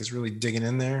massage? Like it's really digging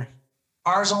in there?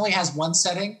 Ours only has one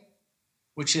setting,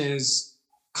 which is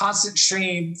constant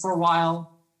stream for a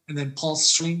while and then pulse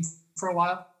stream for a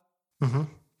while. Mm-hmm.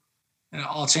 And it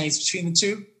alternates between the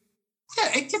two.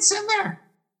 Yeah, it gets in there.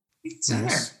 It gets in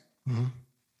there. Mm-hmm.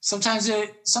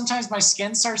 Sometimes my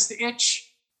skin starts to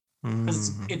itch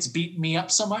because it's beating me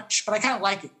up so much, but I kind of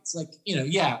like it. It's like, you're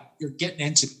getting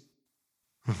into it.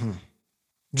 Mm-hmm.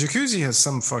 Jacuzzi has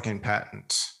some fucking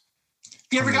patent. Have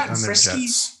you ever gotten frisky?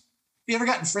 Have you ever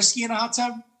gotten frisky in a hot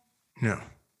tub? No.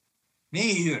 Me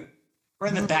either. We're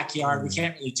in the backyard. We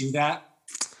can't really do that.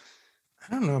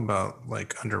 I don't know about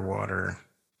like underwater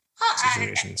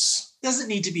situations. It doesn't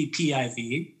need to be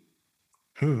PIV.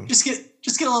 Ooh. Just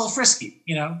get a little frisky,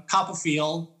 cop a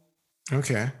field.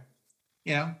 Okay.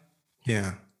 Yeah.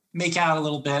 Make out a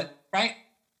little bit, right?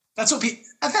 That's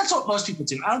what most people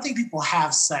do. I don't think people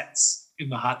have sex in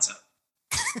the hot tub.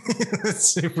 That's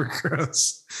super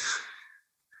gross.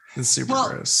 It's super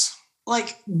gross.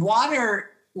 Like water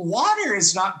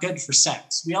is not good for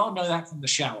sex. We all know that from the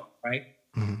shower, right?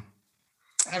 Mm-hmm.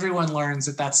 Everyone learns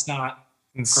that that's not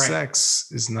great. Sex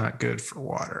is not good for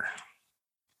water.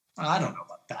 Well, I don't know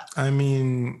about that. I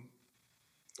mean,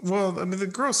 the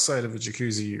gross side of a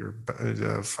jacuzzi or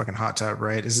a fucking hot tub,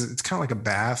 right? It's kind of like a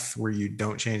bath where you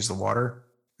don't change the water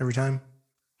every time.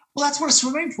 Well, that's what a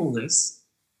swimming pool is.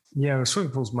 Yeah, a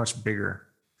swimming pool is much bigger.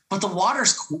 But the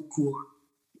water's cooler.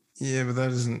 Yeah, but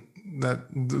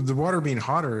the water being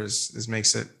hotter is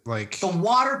makes it like... The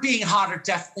water being hotter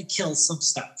definitely kills some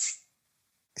stuff.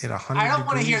 At 100 I don't want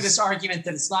to degrees? hear this argument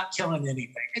that it's not killing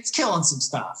anything. It's killing some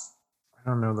stuff. I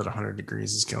don't know that 100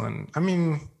 degrees is killing. I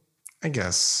mean, I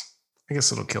guess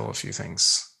it'll kill a few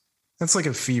things. That's like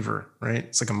a fever, right?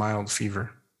 It's like a mild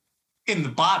fever. In the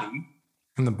body.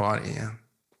 In the body,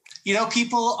 yeah.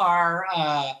 People are...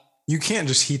 you can't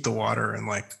just heat the water and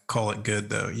like call it good,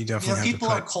 though. You definitely have to people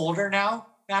are colder now,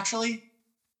 naturally.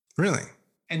 Really?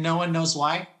 And no one knows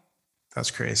why.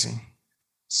 That's crazy.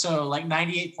 So like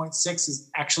 98.6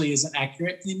 isn't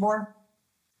accurate anymore.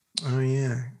 Oh,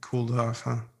 yeah. Cooled off,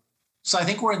 huh? So I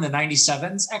think we're in the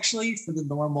 97s, actually, for the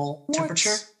normal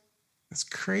temperature. That's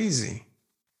crazy.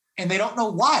 And they don't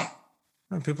know why.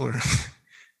 Oh, people are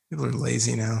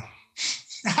lazy now.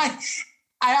 I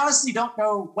honestly don't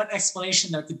know what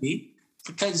explanation there could be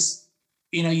because,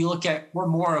 you look at we're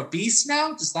more obese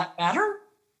now. Does that matter?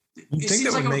 You think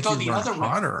that would make you run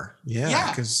hotter? Yeah,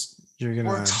 because you're gonna.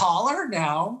 We're taller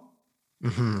now.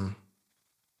 Mm-hmm.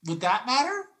 Would that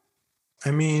matter?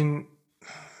 I mean,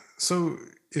 so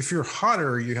if you're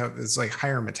hotter, it's like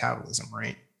higher metabolism,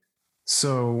 right?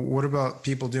 So what about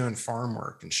people doing farm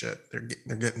work and shit?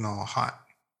 They're getting all hot.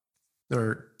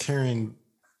 They're carrying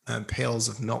pails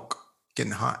of milk,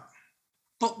 getting hot.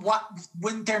 But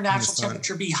wouldn't their natural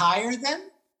temperature be higher then?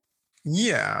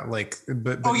 Yeah,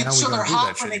 but now so they're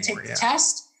hot when they take the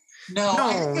test? No.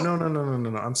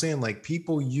 I'm saying like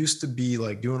people used to be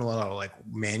like doing a lot of like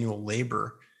manual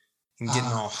labor and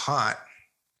getting all hot.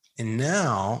 And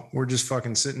now we're just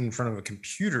fucking sitting in front of a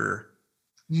computer.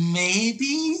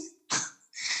 Maybe.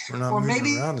 We're not Or moving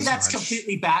maybe around as that's much.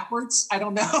 completely backwards. I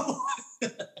don't know.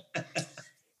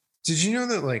 Did you know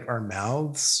that like our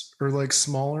mouths are like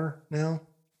smaller now?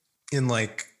 And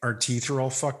like our teeth are all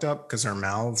fucked up because our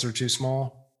mouths are too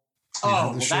small. You heard Oh,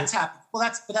 well, this that's shit? happened. Well,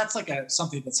 that's like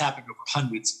something that's happened over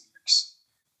hundreds of years.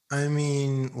 I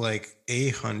mean, like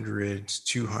 800,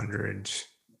 200,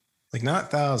 like not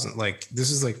thousand. Like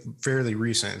this is like fairly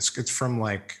recent. It's from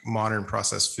like modern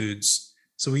processed foods.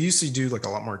 So we used to do like a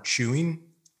lot more chewing,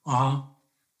 Uh-huh.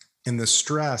 and the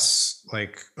stress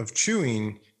like of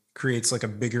chewing creates like a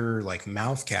bigger like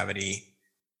mouth cavity.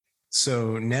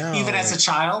 So now, Even as a like,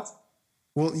 child.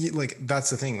 well, like that's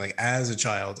the thing. Like as a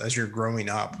child, as you're growing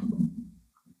up,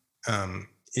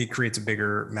 it creates a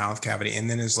bigger mouth cavity, and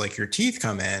then as like your teeth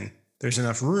come in, there's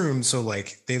enough room. So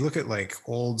like they look at like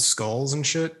old skulls and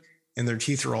shit, and their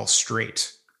teeth are all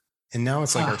straight. And now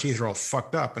it's like our teeth are all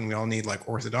fucked up, and we all need like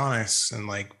orthodontics, and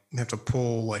like we have to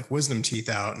pull like wisdom teeth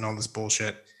out and all this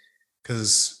bullshit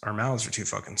because our mouths are too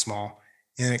fucking small,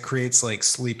 and it creates like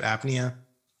sleep apnea.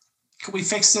 Can we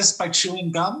fix this by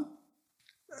chewing gum?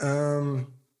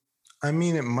 I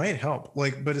mean, it might help,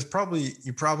 like, but it's probably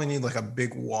you probably need like a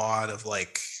big wad of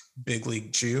like big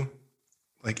league chew,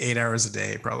 like 8 hours a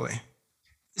day, probably.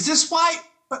 Is this why?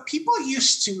 But people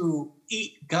used to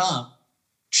eat gum,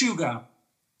 chew gum,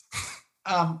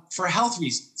 for health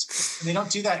reasons, and they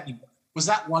don't do that anymore. Was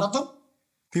that one of them?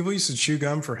 People used to chew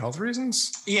gum for health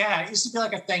reasons. Yeah, it used to be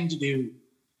like a thing to do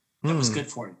that was good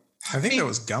for you. I think that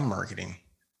was gum marketing.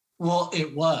 Well,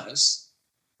 it was.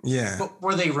 Yeah. But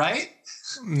were they right?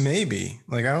 Maybe.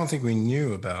 Like, I don't think we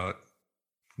knew about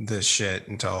this shit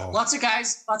until Lots of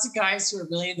guys who are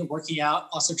really into working out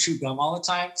also chew gum all the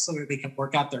time so that they can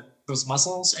work out those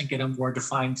muscles and get a more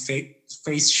defined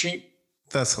face shape.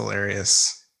 That's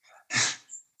hilarious.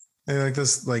 Like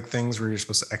this, like things where you're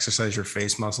supposed to exercise your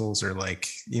face muscles, or like,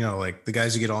 you know, like the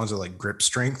guys who get all into like grip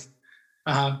strength.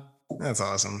 That's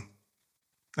awesome.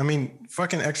 I mean,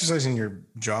 fucking exercising your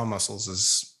jaw muscles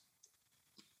is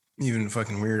even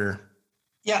fucking weirder.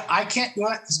 Yeah, I can't do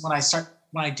it because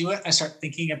when I do it, I start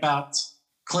thinking about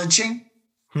clenching.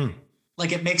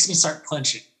 Like it makes me start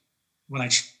clenching when I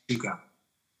chew gum.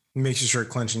 It makes you start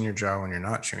clenching your jaw when you're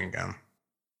not chewing gum.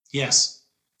 Yes.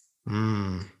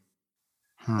 And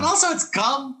also it's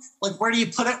gum. Like where do you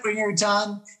put it when you're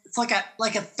done? It's like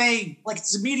a thing. Like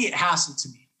it's immediate hassle to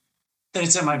me that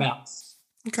it's in my mouth.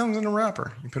 It comes in a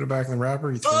wrapper. You put it back in the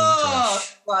wrapper. You throw it in the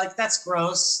trash. Like that's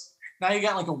gross. Now you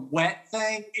got like a wet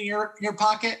thing in your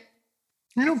pocket.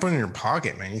 You don't put it in your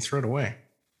pocket, man. You throw it away.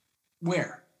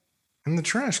 Where? In the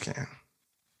trash can.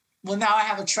 Well, now I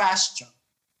have a trash jar,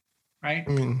 right?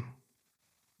 I mean,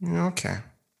 okay.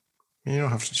 You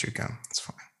don't have to chew gum. It's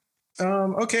fine.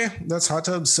 Okay, that's hot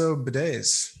tubs. So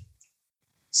bidets.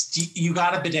 You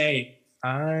got a bidet.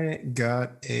 I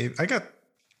got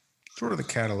sort of the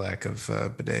Cadillac of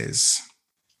bidets.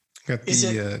 Got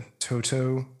the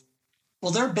Toto.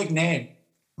 Well, they're a big name.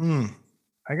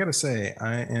 I gotta say,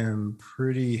 I am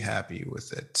pretty happy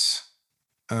with it.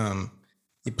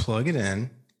 You plug it in.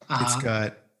 It's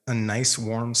got a nice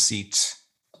warm seat.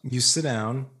 You sit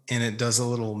down, and it does a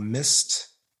little mist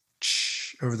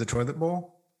over the toilet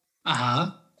bowl.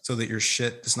 So that your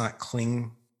shit does not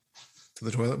cling to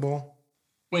the toilet bowl.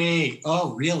 Wait.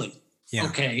 Oh, really? Yeah.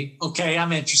 Okay.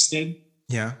 I'm interested.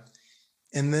 Yeah.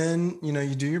 And then,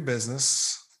 you do your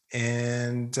business,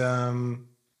 and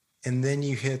then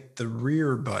you hit the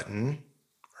rear button,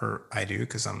 or I do,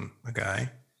 because I'm a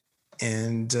guy,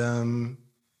 and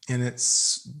it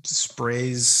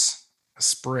sprays a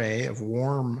spray of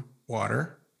warm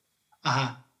water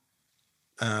from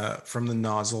the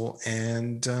nozzle,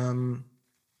 and then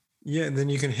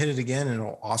you can hit it again and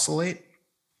it'll oscillate.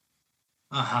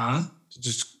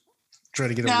 Just try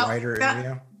to get a wider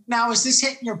area. Now, is this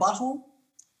hitting your butthole?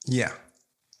 Yeah.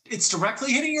 It's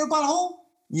directly hitting your butthole?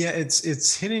 Yeah,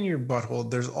 it's hitting your butthole.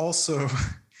 There's also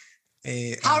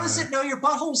how does it know your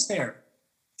butthole's there?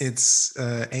 It's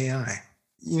AI.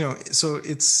 So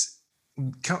it's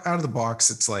out of the box.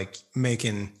 It's like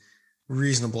making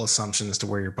reasonable assumptions as to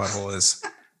where your butthole is.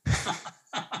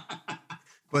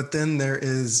 But then there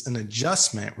is an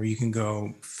adjustment where you can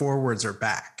go forwards or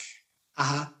back.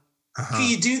 Can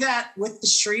you do that with the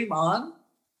stream on?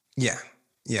 Yeah.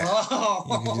 Oh,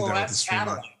 you can do that that's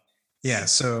Cadillac. Yeah.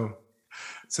 So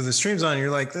the stream's on.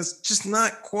 You're like, that's just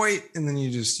not quite. And then you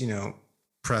just,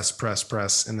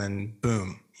 press, and then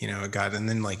boom, it got. And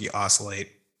then like you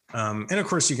oscillate. And of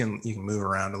course you can move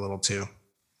around a little too.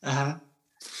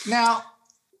 Now.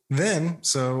 Then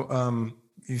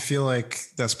you feel like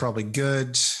that's probably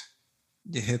good.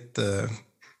 You hit the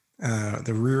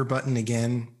rear button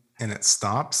again, and it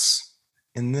stops.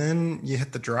 and then you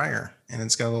hit the dryer, and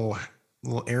it's got a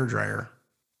little air dryer.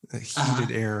 The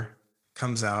heated air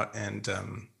comes out and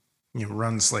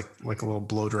runs like a little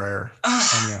blow dryer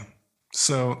on you.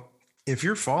 So if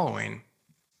you're following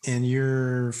and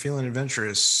you're feeling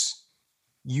adventurous,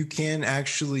 you can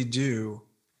actually do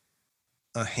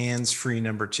a hands-free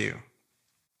number 2.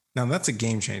 Now that's a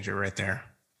game changer right there.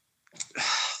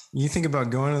 You think about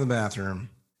going to the bathroom,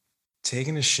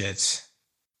 taking a shit,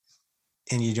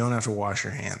 and you don't have to wash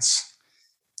your hands.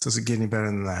 Does it get any better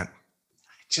than that?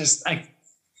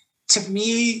 To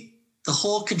me, the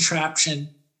whole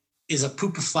contraption is a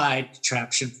poopified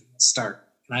contraption from the start,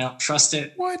 and I don't trust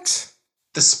it. What?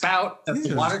 The spout that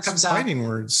the water comes out. Fighting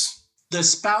words. The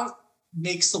spout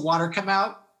makes the water come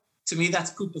out. To me,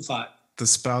 that's poopified. The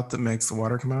spout that makes the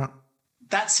water come out?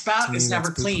 That spout is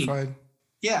never clean.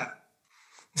 Yeah.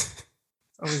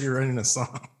 Oh, you're writing a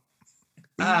song.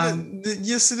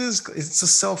 Yes, it is. It's a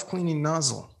self-cleaning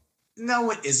nozzle.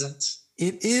 No, it isn't.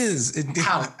 It is.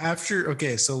 How? After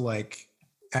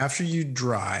you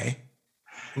dry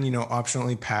and,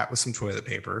 optionally pat with some toilet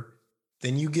paper,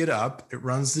 then you get up, it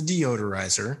runs the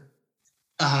deodorizer.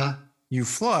 You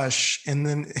flush, and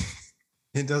then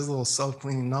it does a little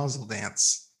self-cleaning nozzle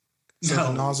dance. So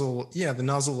the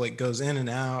nozzle like goes in and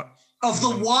out. Of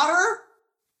the water?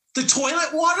 The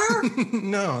toilet water?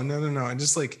 No. It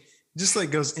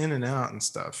just goes in and out and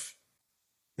stuff.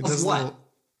 It does what?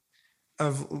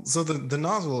 So the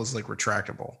nozzle is like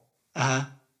retractable.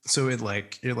 So it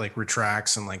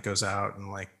retracts and like goes out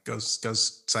and like goes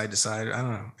side to side. I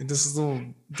don't know. It does this little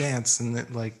dance and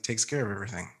it like takes care of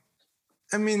everything.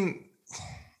 I mean,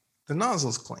 the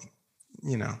nozzle's clean,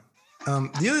 The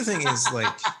other thing is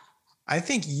like, I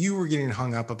think you were getting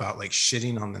hung up about like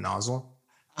shitting on the nozzle.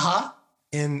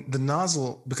 And the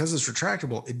nozzle, because it's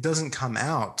retractable, it doesn't come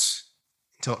out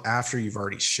until after you've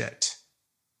already shit.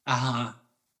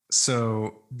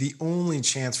 So the only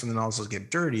chance for the nozzle to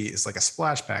get dirty is like a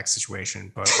splashback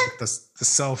situation, but the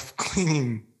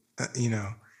self-cleaning,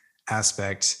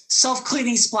 aspect.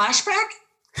 Self-cleaning splashback?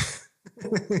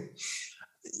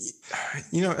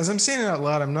 As I'm saying it out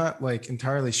loud, I'm not like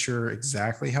entirely sure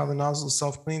exactly how the nozzle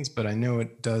self-cleans, but I know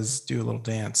it does do a little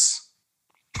dance.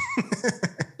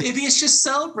 Maybe it's just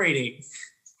celebrating.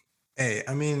 Hey,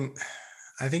 I mean,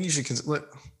 I think you should let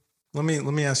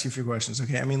me ask you a few questions.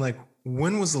 Okay. I mean, like,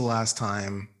 when was the last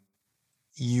time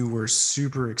you were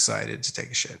super excited to take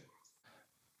a shit?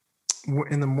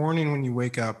 In the morning when you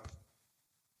wake up,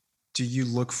 do you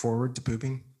look forward to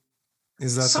pooping?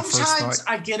 Is that the first thought? Sometimes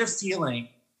I get a feeling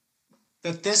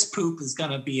that this poop is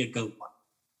going to be a good one.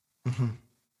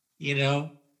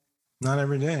 Mm-hmm. Not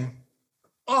every day.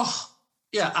 Oh,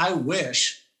 yeah, I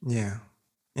wish. Yeah.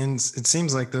 And it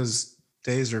seems like those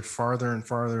days are farther and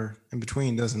farther in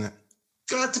between, doesn't it?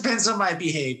 It depends on my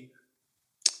behavior.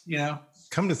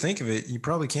 Come to think of it, you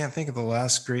probably can't think of the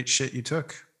last great shit you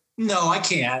took. No, I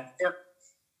can't.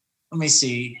 Let me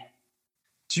see.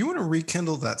 Do you want to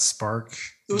rekindle that spark?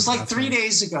 It was like 3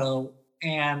 days ago,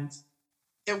 and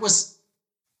it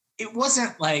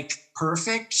wasn't like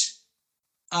perfect,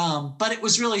 but it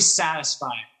was really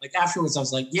satisfying. Like afterwards, I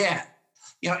was like, yeah.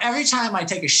 Every time I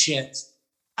take a shit,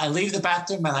 I leave the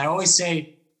bathroom and I always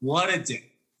say, what a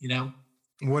day,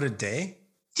 What a day?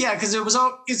 Yeah, because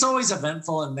it's always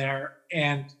eventful in there.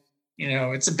 And,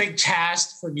 it's a big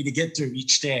task for me to get through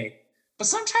each day. But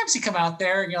sometimes you come out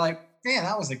there and you're like, man,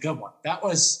 that was a good one. That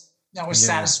was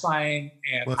satisfying.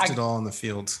 And left it all in the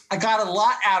field. I got a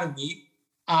lot out of me.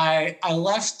 I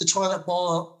left the toilet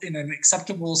bowl in an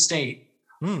acceptable state.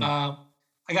 I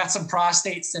got some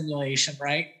prostate stimulation,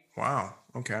 right? Wow.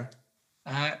 Okay.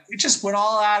 It just went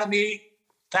all out of me.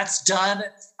 That's done.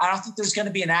 I don't think there's going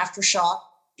to be an aftershock.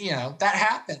 That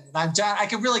happened. And I'm done. I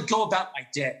can really go about my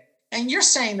day. And you're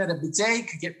saying that a bidet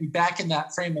could get me back in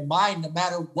that frame of mind no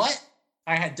matter what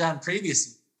I had done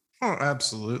previously. Oh,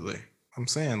 absolutely. I'm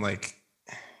saying like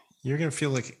you're going to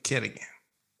feel like a kid again.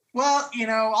 Well,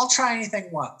 I'll try anything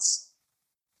once.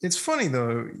 It's funny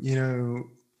though,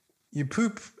 you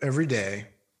poop every day,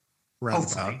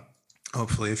 roundabout.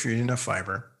 Hopefully, if you're eating enough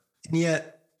fiber. And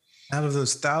yet, out of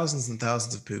those thousands and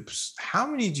thousands of poops, how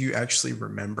many do you actually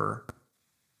remember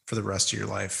for the rest of your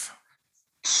life?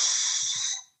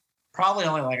 Probably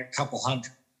only like a couple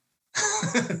hundred.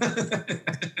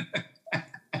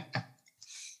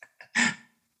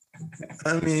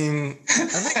 I mean, I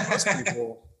think most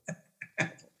people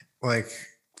like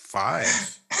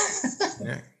 5.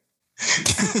 Yeah.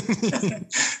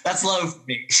 That's low for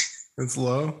me. It's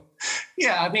low?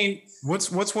 Yeah, I mean, what's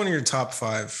one of your top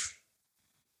 5?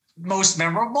 Most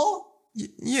memorable?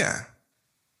 Yeah.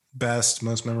 Best,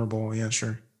 most memorable. Yeah,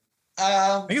 sure.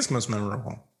 I guess most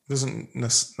memorable.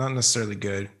 Not necessarily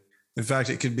good. In fact,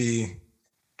 it could be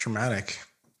traumatic.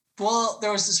 Well,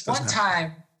 there was this one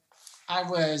time I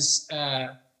was,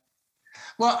 I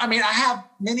have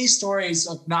many stories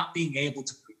of not being able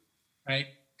to poop, right?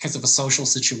 Because of a social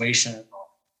situation or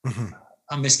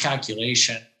a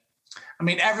miscalculation. I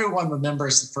mean, everyone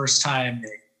remembers the first time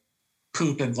they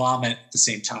poop and vomit at the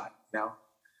same time, you know?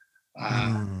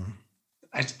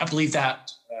 I believe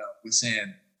that was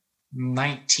in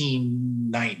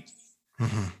 1990.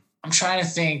 I'm trying to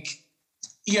think,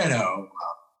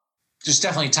 there's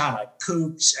definitely a time I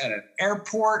pooped at an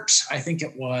airport. I think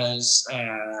it was,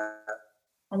 I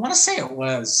want to say it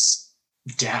was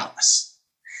Dallas.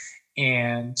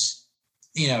 And,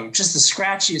 just the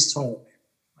scratchiest toilet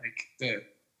paper, like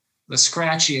the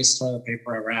scratchiest toilet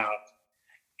paper around.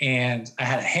 And I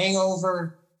had a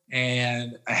hangover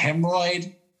and a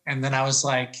hemorrhoid. And then I was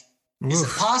like,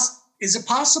 is it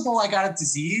possible I got a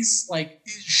disease? Like,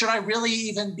 should I really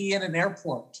even be in an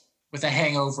airport with a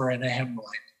hangover and a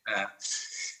hemorrhoid?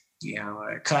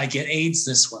 Could I get AIDS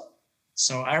this way?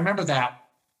 So I remember that.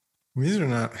 These are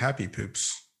not happy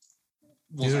poops.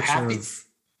 Well, these are happy.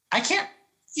 I can't.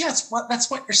 Yes, that's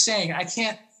what you're saying. I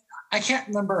can't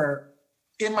remember.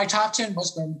 In my top 10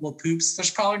 most memorable poops,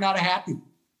 there's probably not a happy one.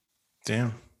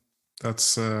 Damn.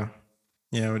 That's I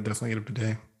would definitely get a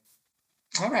bidet.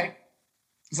 All right.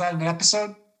 Is that an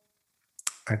episode?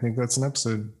 I think that's an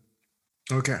episode.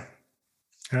 Okay.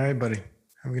 All right, buddy.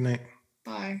 Have a good night.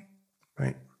 Bye.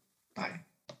 Bye. Bye.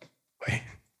 Bye.